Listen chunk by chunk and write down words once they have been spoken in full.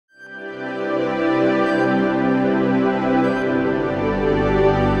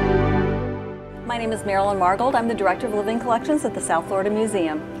is Marilyn Margold. I'm the Director of Living Collections at the South Florida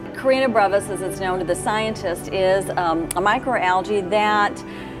Museum. Carina brevis, as it's known to the scientist, is a microalgae that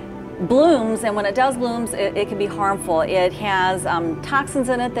blooms, and when it does blooms, it can be harmful. It has toxins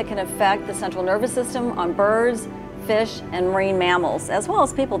in it that can affect the central nervous system on birds, fish, and marine mammals, as well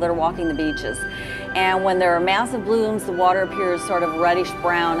as people that are walking the beaches. And when there are massive blooms, the water appears sort of reddish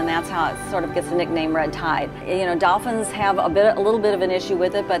brown, and that's how it sort of gets the nickname red tide. You know, dolphins have a little bit of an issue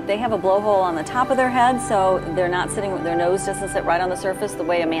with it, but they have a blowhole on the top of their head, so they're not sitting, their nose doesn't sit right on the surface the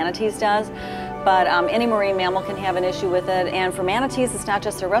way a manatee's does. But any marine mammal can have an issue with it, and for manatees, it's not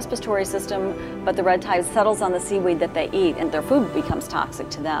just their respiratory system, but the red tide settles on the seaweed that they eat, and their food becomes toxic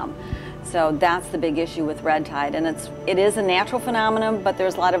to them. So that's the big issue with red tide, and it is a natural phenomenon, but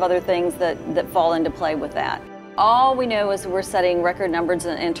there's a lot of other things that fall into play with that. All we know is we're setting record numbers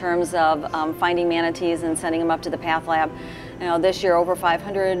in terms of finding manatees and sending them up to the Path Lab. You know, this year over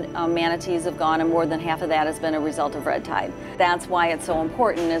 500 manatees have gone, and more than half of that has been a result of red tide. That's why it's so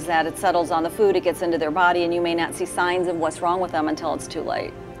important, is that it settles on the food, it gets into their body, and you may not see signs of what's wrong with them until it's too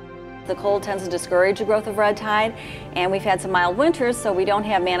late. The cold tends to discourage the growth of red tide, and we've had some mild winters, so we don't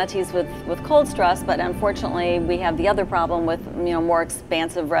have manatees with cold stress, but unfortunately we have the other problem with, you know, more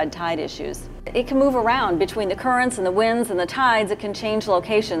expansive red tide issues. It can move around between the currents and the winds and the tides. It can change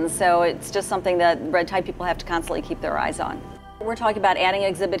locations, so it's just something that red tide people have to constantly keep their eyes on. We're talking about adding an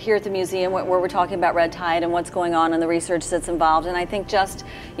exhibit here at the museum where we're talking about red tide and what's going on and the research that's involved, and I think just,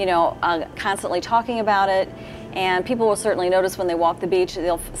 you know, constantly talking about it. And people will certainly notice when they walk the beach,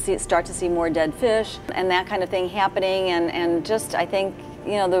 they'll start to see more dead fish and that kind of thing happening. And just, I think,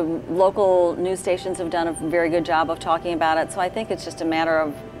 you know, the local news stations have done a very good job of talking about it. So I think it's just a matter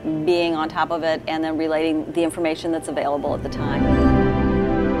of being on top of it and then relating the information that's available at the time.